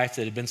your life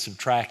that have been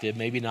subtracted,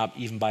 maybe not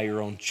even by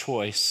your own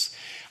choice,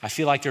 I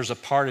feel like there's a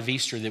part of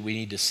Easter that we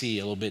need to see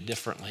a little bit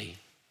differently.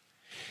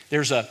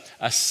 There's a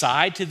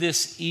side to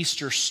this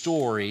Easter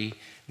story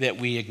that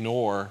we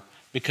ignore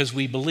because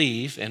we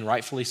believe, and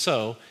rightfully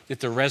so, that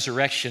the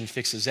resurrection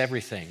fixes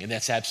everything, and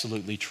that's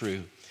absolutely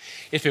true.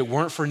 If it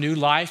weren't for new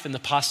life and the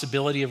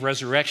possibility of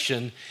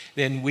resurrection,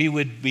 then we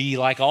would be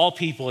like all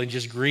people and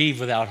just grieve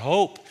without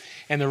hope.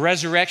 And the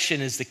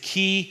resurrection is the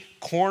key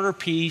corner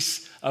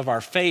piece of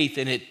our faith,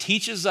 and it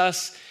teaches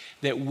us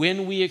that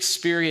when we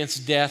experience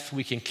death,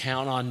 we can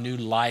count on new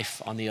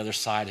life on the other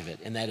side of it,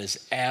 and that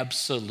is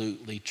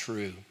absolutely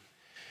true.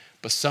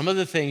 But some of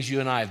the things you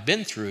and I have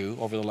been through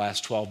over the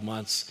last 12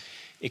 months,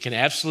 it can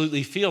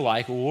absolutely feel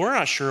like, well, we're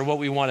not sure what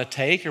we want to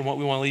take or what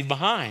we want to leave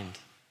behind.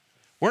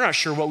 We're not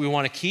sure what we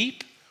want to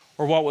keep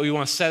or what we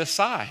want to set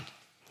aside.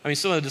 I mean,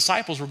 some of the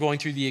disciples were going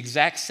through the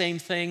exact same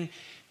thing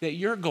that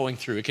you're going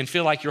through. It can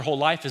feel like your whole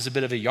life is a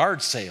bit of a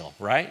yard sale,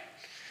 right?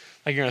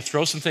 Like you're going to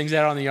throw some things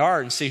out on the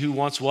yard and see who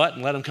wants what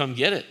and let them come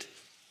get it.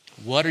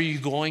 What are you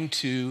going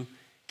to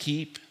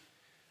keep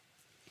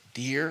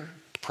dear,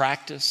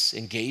 practice,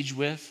 engage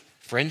with?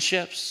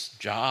 Friendships,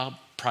 job,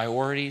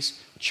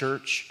 priorities,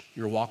 church,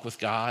 your walk with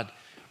God.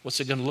 What's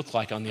it going to look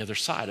like on the other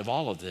side of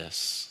all of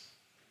this?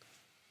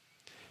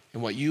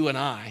 And what you and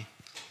I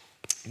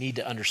need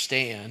to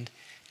understand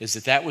is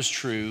that that was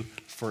true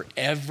for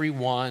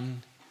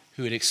everyone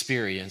who had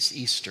experienced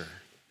Easter.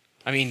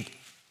 I mean,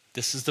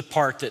 this is the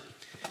part that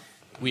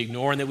we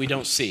ignore and that we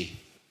don't see.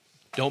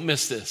 Don't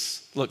miss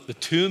this. Look, the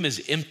tomb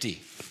is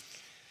empty.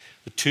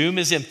 The tomb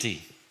is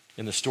empty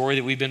in the story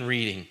that we've been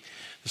reading.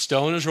 The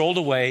stone is rolled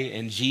away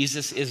and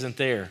Jesus isn't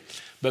there.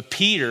 But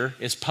Peter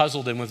is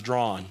puzzled and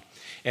withdrawn.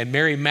 And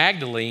Mary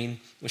Magdalene,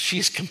 well,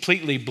 she's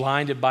completely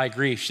blinded by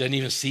grief. She doesn't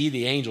even see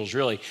the angels,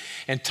 really.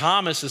 And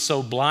Thomas is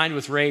so blind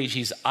with rage,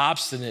 he's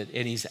obstinate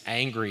and he's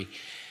angry.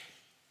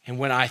 And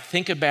when I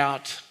think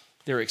about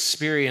their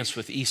experience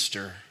with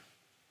Easter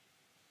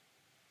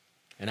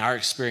and our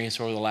experience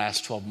over the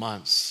last 12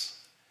 months,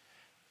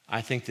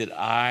 I think that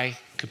I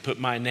could put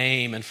my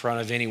name in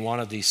front of any one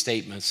of these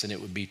statements and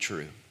it would be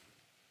true.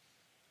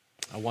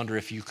 I wonder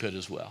if you could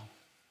as well.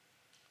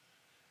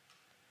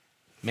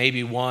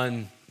 Maybe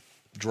one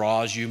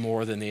draws you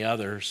more than the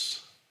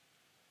others,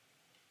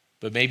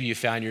 but maybe you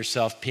found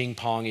yourself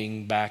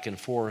ping-ponging back and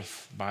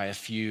forth by a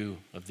few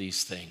of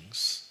these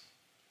things.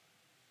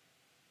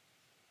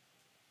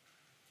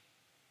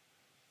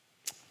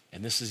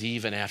 And this is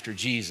even after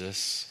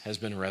Jesus has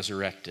been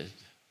resurrected.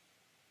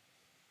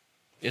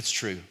 It's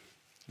true.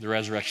 The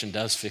resurrection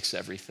does fix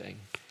everything.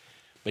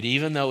 But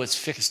even though it's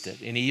fixed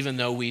it, and even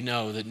though we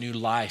know that new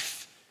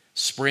life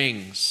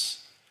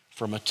springs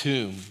from a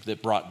tomb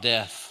that brought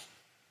death,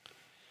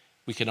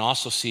 we can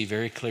also see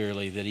very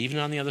clearly that even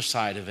on the other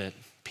side of it,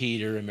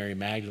 Peter and Mary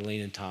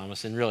Magdalene and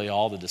Thomas, and really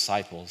all the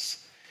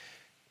disciples,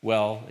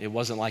 well, it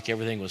wasn't like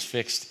everything was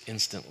fixed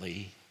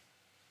instantly.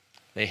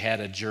 They had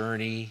a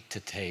journey to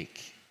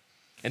take.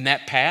 And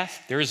that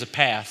path, there is a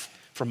path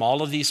from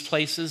all of these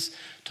places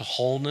to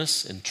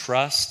wholeness and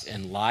trust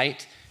and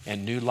light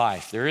and new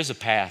life. There is a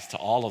path to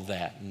all of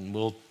that, and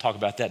we'll talk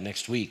about that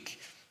next week.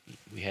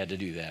 We had to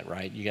do that,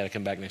 right? You got to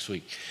come back next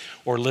week,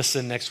 or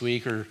listen next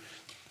week, or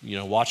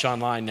watch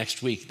online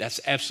next week. That's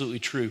absolutely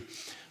true.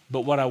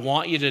 But what I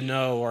want you to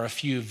know are a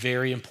few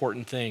very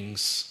important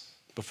things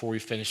before we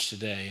finish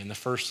today. And the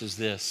first is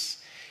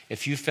this: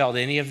 if you felt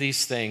any of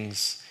these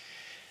things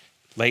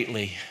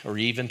lately, or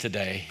even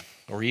today,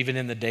 or even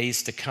in the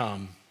days to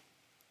come,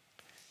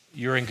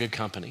 you're in good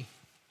company.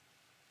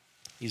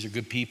 These are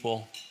good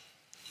people.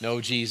 Know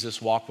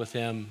Jesus, walk with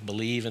him,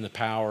 believe in the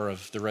power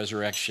of the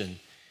resurrection.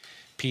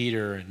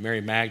 Peter and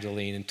Mary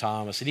Magdalene and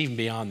Thomas, and even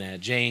beyond that,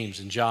 James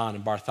and John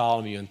and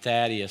Bartholomew and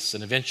Thaddeus,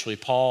 and eventually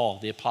Paul,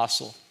 the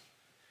apostle.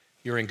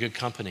 You're in good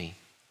company.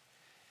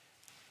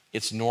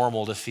 It's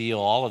normal to feel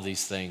all of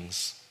these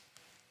things.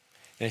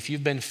 And if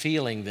you've been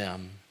feeling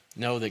them,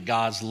 know that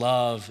God's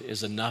love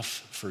is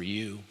enough for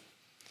you,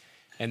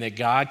 and that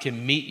God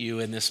can meet you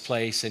in this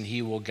place, and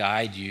he will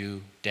guide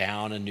you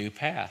down a new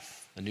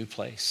path, a new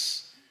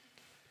place.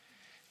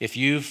 If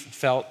you've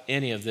felt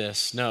any of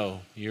this,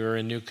 know you're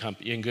in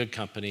good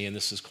company, and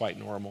this is quite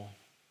normal.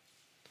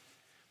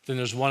 Then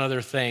there's one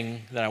other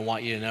thing that I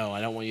want you to know,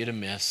 I don't want you to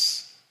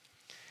miss,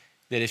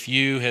 that if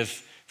you have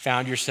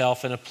found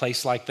yourself in a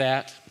place like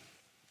that,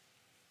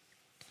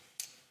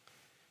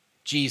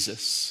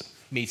 Jesus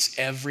meets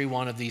every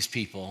one of these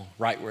people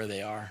right where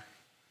they are,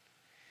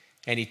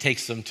 and he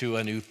takes them to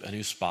a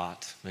new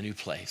spot, a new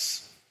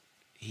place.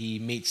 He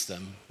meets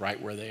them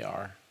right where they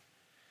are.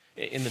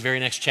 In the very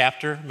next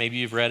chapter, maybe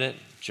you've read it,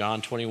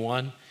 John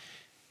 21,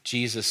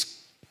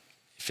 Jesus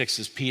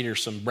fixes Peter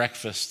some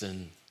breakfast,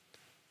 and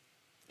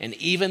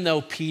even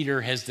though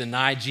Peter has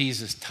denied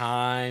Jesus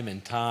time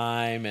and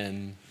time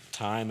and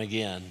time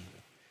again,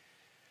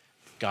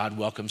 God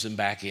welcomes him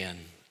back in.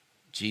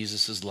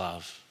 Jesus'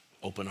 love,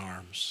 open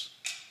arms.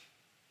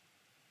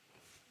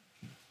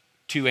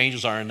 2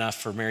 angels are enough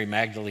for Mary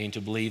Magdalene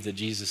to believe that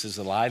Jesus is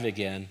alive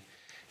again.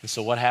 And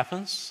so what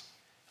happens?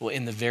 Well,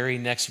 in the very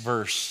next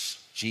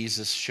verse,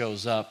 Jesus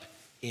shows up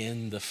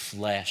in the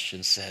flesh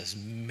and says,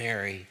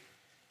 Mary,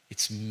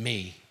 it's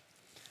me.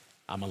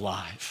 I'm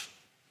alive.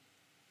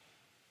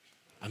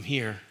 I'm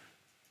here.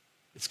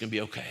 It's going to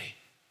be okay.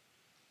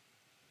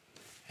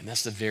 And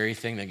that's the very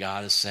thing that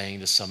God is saying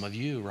to some of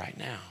you right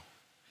now.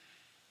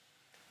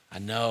 I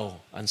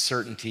know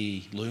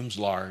uncertainty looms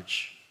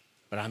large,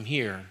 but I'm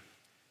here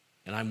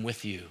and I'm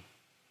with you.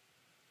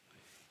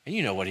 And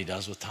you know what he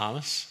does with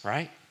Thomas,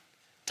 right?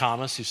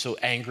 Thomas, who's so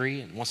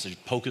angry and wants to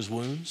poke his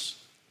wounds.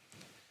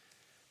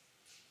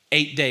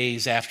 8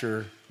 days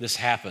after this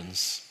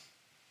happens,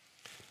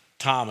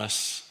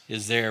 Thomas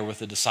is there with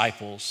the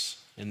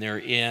disciples, and they're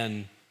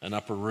in an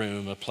upper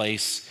room, a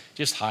place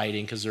just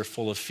hiding because they're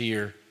full of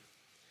fear.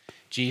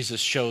 Jesus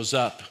shows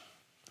up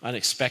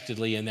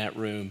unexpectedly in that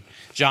room.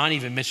 John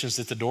even mentions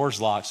that the door's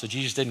locked, so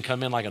Jesus didn't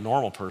come in like a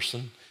normal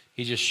person.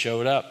 He just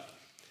showed up.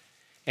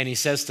 And he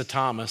says to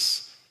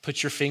Thomas,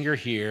 put your finger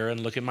here and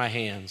look at my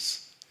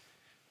hands.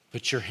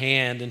 Put your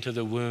hand into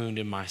the wound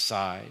in my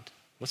side.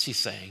 What's he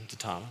saying to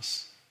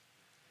Thomas?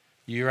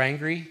 You're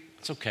angry?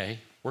 It's okay.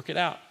 Work it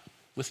out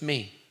with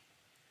me.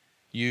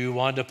 You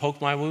wanted to poke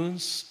my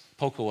wounds?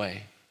 Poke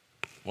away.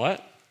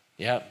 What?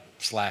 Yep,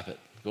 slap it.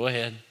 Go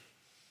ahead.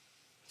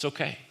 It's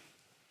okay.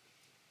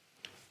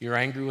 You're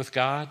angry with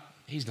God?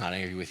 He's not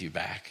angry with you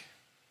back.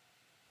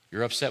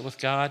 You're upset with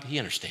God? He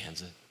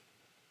understands it.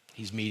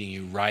 He's meeting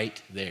you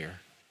right there.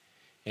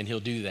 And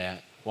he'll do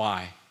that.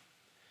 Why?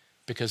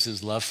 Because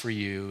his love for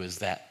you is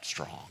that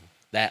strong,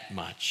 that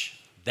much,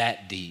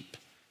 that deep,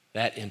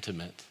 that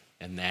intimate,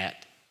 and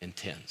that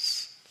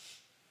intense.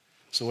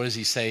 So what does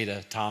he say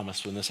to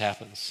Thomas when this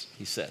happens?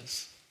 He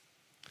says,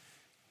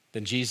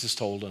 then Jesus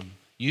told him,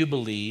 you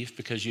believe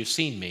because you've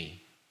seen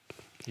me.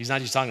 He's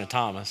not just talking to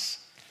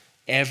Thomas.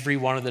 Every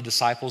one of the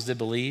disciples that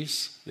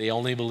believes, they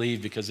only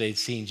believe because they'd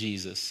seen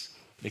Jesus,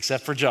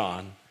 except for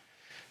John.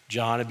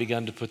 John had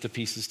begun to put the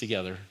pieces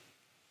together.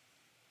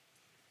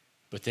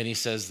 But then he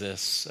says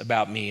this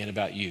about me and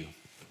about you.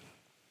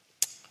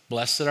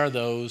 Blessed are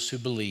those who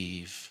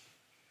believe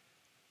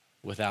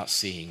without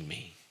seeing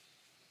me.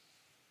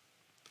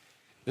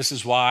 This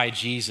is why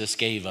Jesus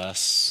gave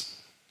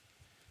us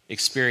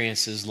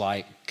experiences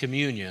like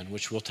communion,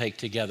 which we'll take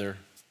together.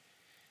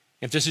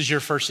 If this is your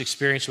first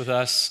experience with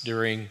us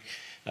during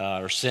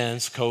or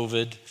since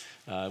COVID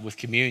with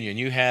communion,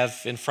 you have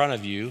in front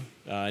of you,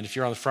 and if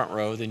you're on the front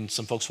row, then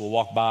some folks will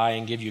walk by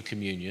and give you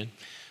communion.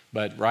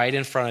 But right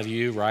in front of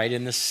you, right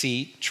in the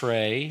seat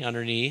tray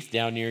underneath,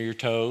 down near your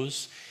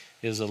toes,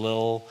 is a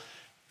little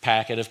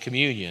packet of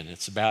communion.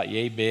 It's about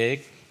yay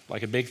big,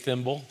 like a big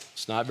thimble.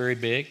 It's not very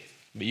big,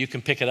 but you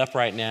can pick it up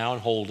right now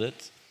and hold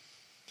it.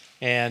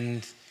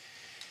 And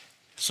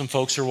some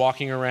folks are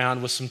walking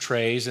around with some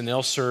trays, and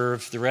they'll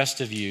serve the rest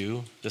of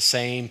you the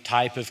same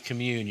type of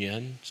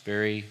communion. It's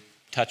very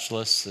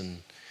touchless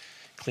and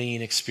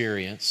clean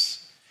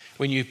experience.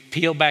 When you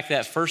peel back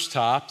that first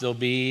top, there'll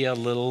be a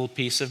little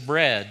piece of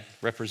bread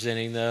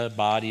representing the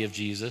body of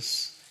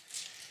Jesus.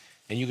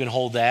 And you can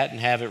hold that and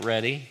have it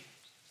ready.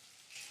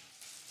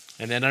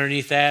 And then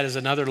underneath that is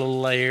another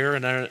little layer,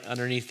 and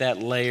underneath that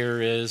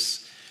layer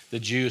is the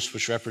juice,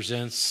 which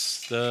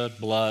represents the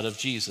blood of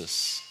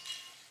Jesus.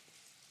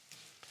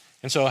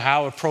 And so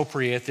how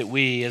appropriate that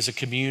we as a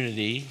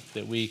community,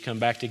 that we come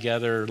back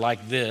together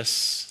like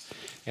this,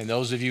 and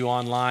those of you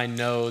online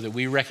know that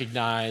we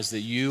recognize that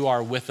you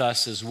are with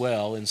us as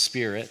well in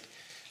spirit,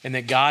 and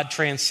that God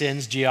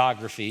transcends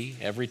geography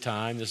every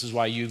time. This is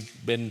why you've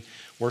been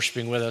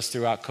worshiping with us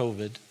throughout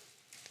COVID.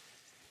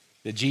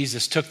 That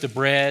Jesus took the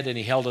bread and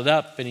he held it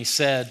up and he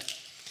said,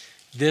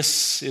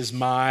 "This is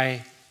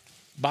my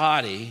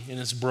body and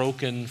it's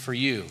broken for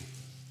you."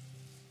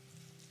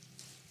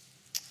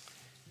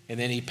 And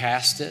then he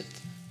passed it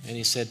and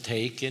he said,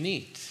 "Take and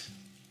eat."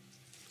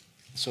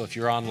 So if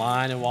you're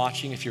online and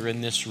watching, if you're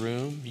in this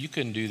room, you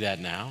can do that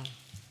now.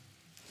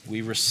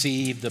 We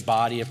receive the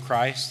body of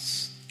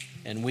Christ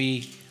and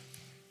we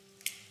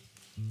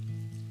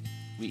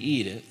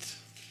eat it,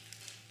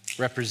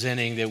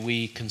 representing that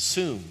we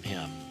consume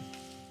him.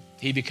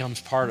 He becomes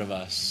part of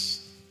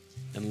us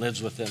and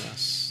lives within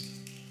us.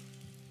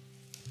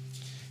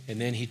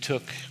 And then he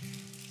took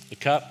the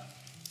cup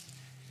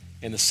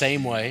in the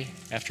same way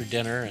after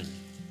dinner, and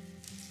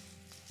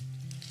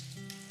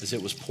as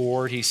it was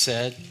poured, he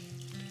said,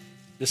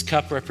 "This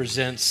cup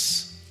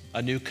represents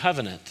a new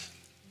covenant.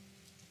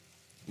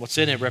 What's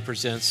in it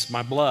represents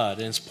my blood,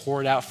 and it's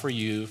poured out for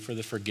you for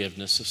the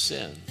forgiveness of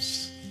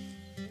sins."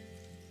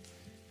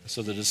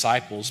 So the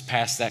disciples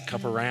passed that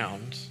cup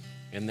around,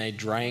 and they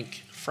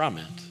drank from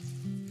it.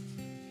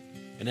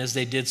 And as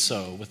they did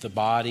so with the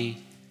body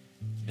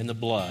and the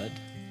blood,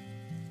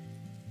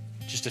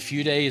 just a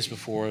few days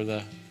before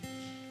the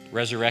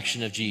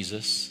resurrection of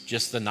Jesus,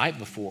 just the night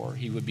before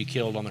he would be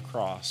killed on the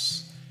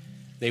cross,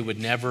 they would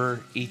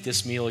never eat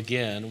this meal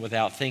again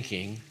without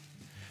thinking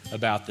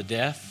about the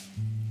death,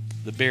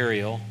 the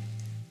burial,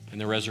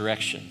 and the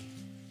resurrection.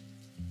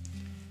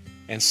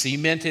 And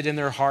cemented in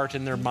their heart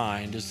and their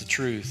mind is the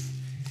truth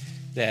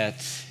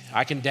that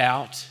I can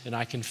doubt and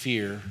I can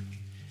fear,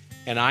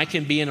 and I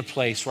can be in a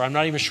place where I'm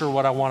not even sure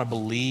what I want to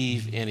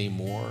believe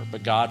anymore,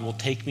 but God will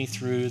take me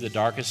through the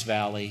darkest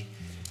valley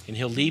and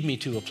he'll lead me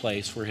to a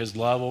place where his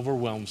love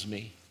overwhelms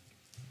me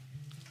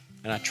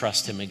and I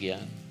trust him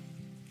again.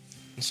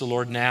 And so,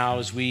 Lord, now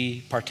as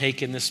we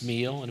partake in this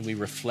meal and we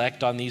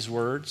reflect on these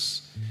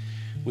words,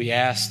 we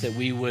ask that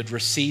we would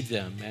receive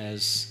them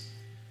as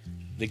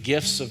the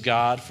gifts of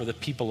God for the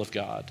people of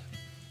God.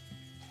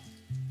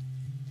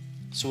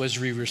 So as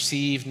we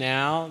receive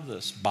now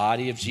this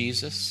body of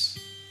Jesus,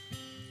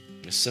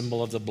 a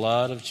symbol of the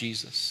blood of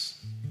Jesus,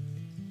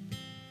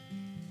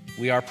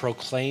 we are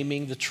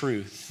proclaiming the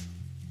truth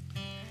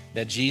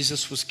that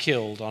Jesus was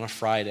killed on a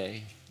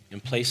Friday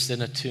and placed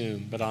in a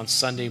tomb, but on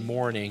Sunday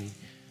morning,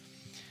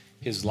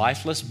 his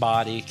lifeless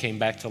body came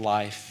back to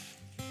life,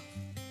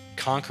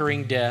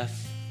 conquering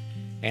death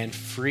and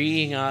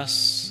freeing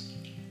us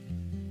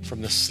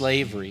from the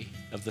slavery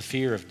of the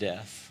fear of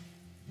death.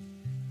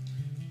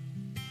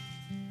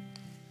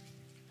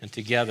 And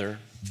together,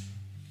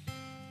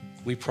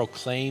 we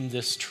proclaim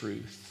this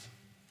truth.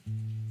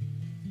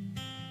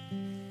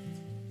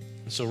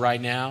 And so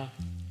right now,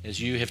 as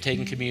you have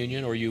taken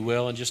communion, or you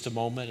will in just a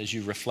moment, as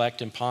you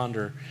reflect and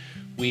ponder,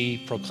 we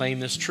proclaim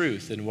this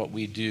truth in what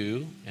we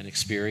do and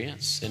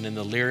experience, and in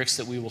the lyrics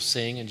that we will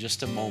sing in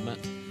just a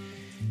moment,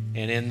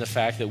 and in the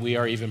fact that we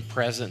are even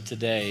present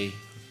today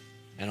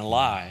and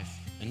alive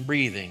and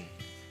breathing,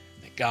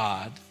 that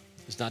God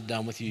is not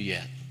done with you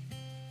yet.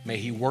 May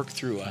he work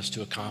through us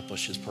to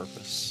accomplish his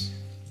purpose.